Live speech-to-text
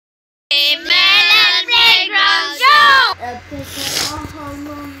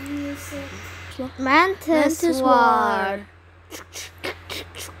Mantis War.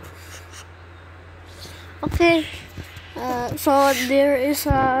 Okay. So there is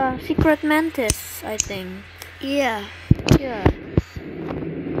a secret mantis, I think. Yeah. Yeah.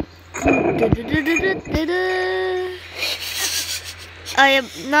 I am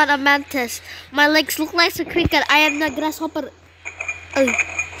not a mantis. My legs look like a cricket. I am the grasshopper.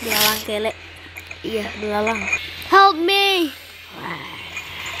 Belalang kele. Iya. Belalang. Help me.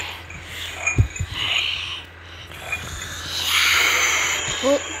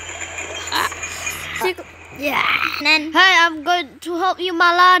 Yeah. Hey, I'm going to help you,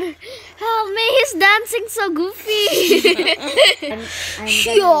 Melon. Help me. He's dancing so goofy.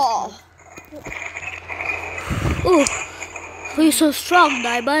 Sure. Oh, he's so strong,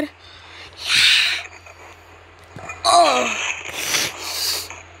 Diamond. Oh.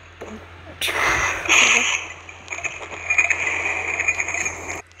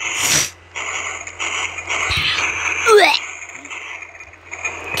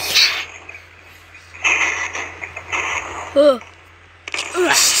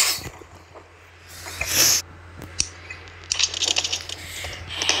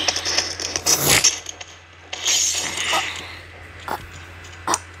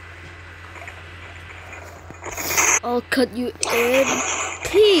 I'll cut you in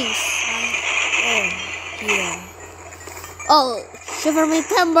peace. Oh, yeah. Oh, shiver me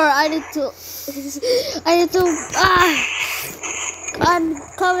timber. I need to. I'm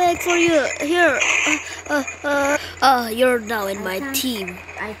coming for you. Here. You're now in my team.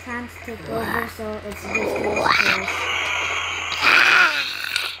 I can't take over, so it's just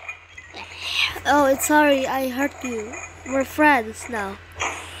Oh, it's sorry. I hurt you. We're friends now.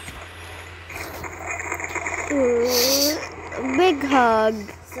 Big hug.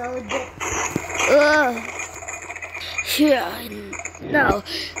 so good. Yeah. Now,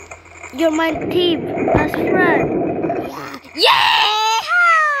 you're my team, best friend. Yeah!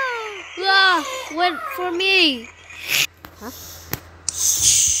 Yeah! Wait for me. Huh?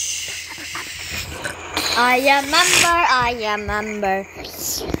 I am member.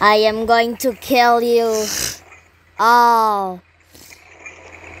 I am going to kill you. Oh.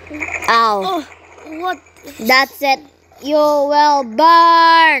 Ow. Oh, what? That's it. You will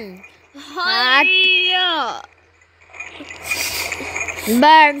burn. Hiya!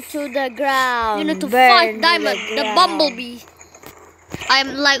 Burn to the ground. You need to Burn fight Diamond, the ground. bumblebee.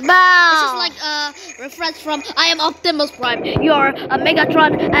 I'm like, Bow. this is like a reference from I am Optimus Prime. You're a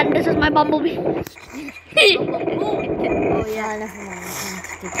Megatron, and this is my bumblebee. Oh yeah, never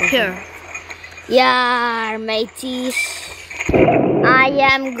mind. Here. Yeah, mateys. I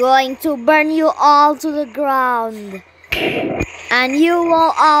am going to burn you all to the ground. And you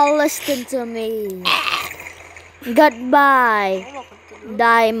will all listen to me. Goodbye,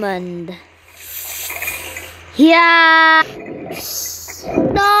 Diamond. Yeah.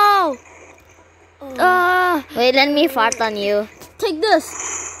 No. Wait, let me fart on you. Take this.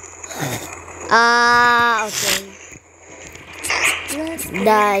 Okay.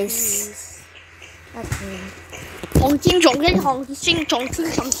 Nice. Okay.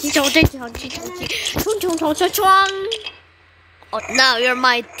 Oh, now you're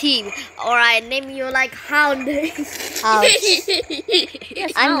my team, or I name you like Hound. Ouch.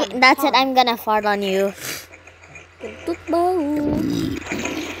 Yes, Hound. That's it. I'm gonna fart on you.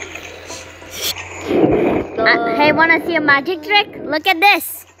 Hey, wanna see a magic trick? Look at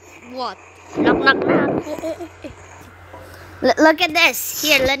this. What? Knock, knock, knock. Look at this.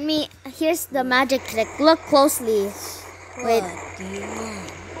 Here, here's the magic trick. Look closely. Wait. What do you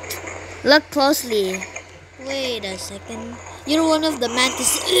want? Look closely. Wait a second. You're one of the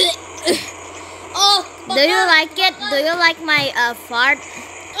mantis. Oh! Do you like it? Do you like my fart?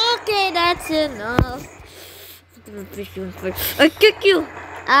 Okay, that's enough. I kick you.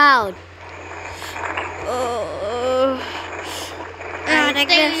 Out. And I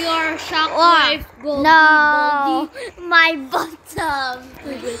think your shockwave will No, my bottom.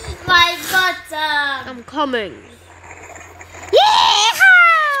 My bottom. I'm coming. Yeah!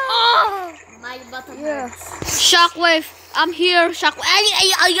 Oh, my bottom hurts. Shockwave, I'm here. Shockwave.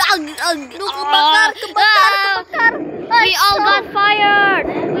 We all got fired.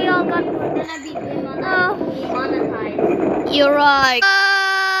 We all got gonna be demonetized. You're right.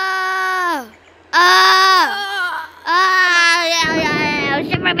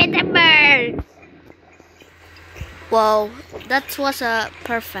 Wow, that was a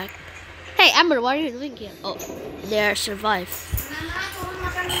perfect. Hey, Amber, what are you doing here? Oh, they are survived.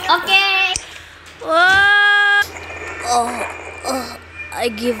 Okay. I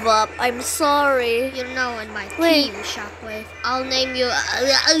give up. I'm sorry. You're now in my Wait. team, Shockwave. I'll name you.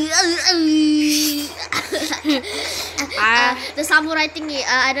 The samurai thingy.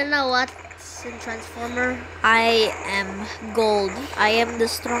 I don't know what's in Transformer. I am gold. I am the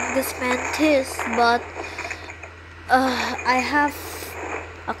strongest Mantis, but I have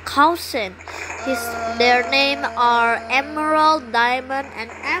a cousin. Their name are Emerald, Diamond,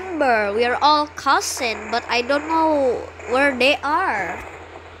 and Amber. We are all cousin, but I don't know where they are.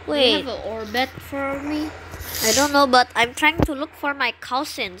 Do you Wait, have an orbit for me? I don't know, but I'm trying to look for my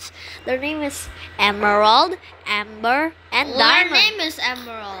cousins. Their name is Emerald, Amber, and Well, Diamond. her name is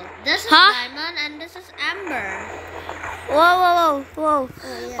Emerald. This is Huh? Diamond and this is Amber. Whoa. Oh,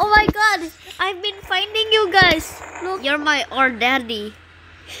 yeah. Oh my god, I've been finding you guys. Look. You're my daddy.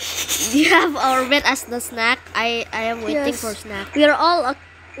 You have orbit as the snack. I am waiting Yes. for snack. We are all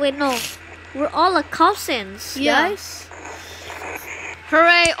wait, no. We're all cousins, Yeah. guys.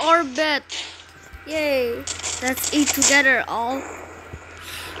 Hooray, orbit! Yay. Let's eat together, all.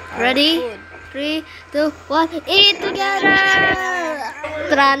 Ready? Food. 3, 2, 1, eat together!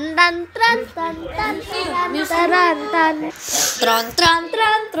 Tran tan tran tan tan tan taran tan. Tran tran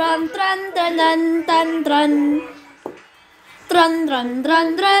tran tran tran tran tran tran tran. Tran tran tran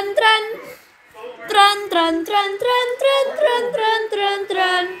tran tran. Tran tran tran tran tran tran tran tran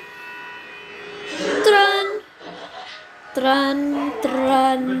tran. Tran tran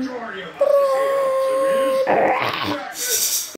tran.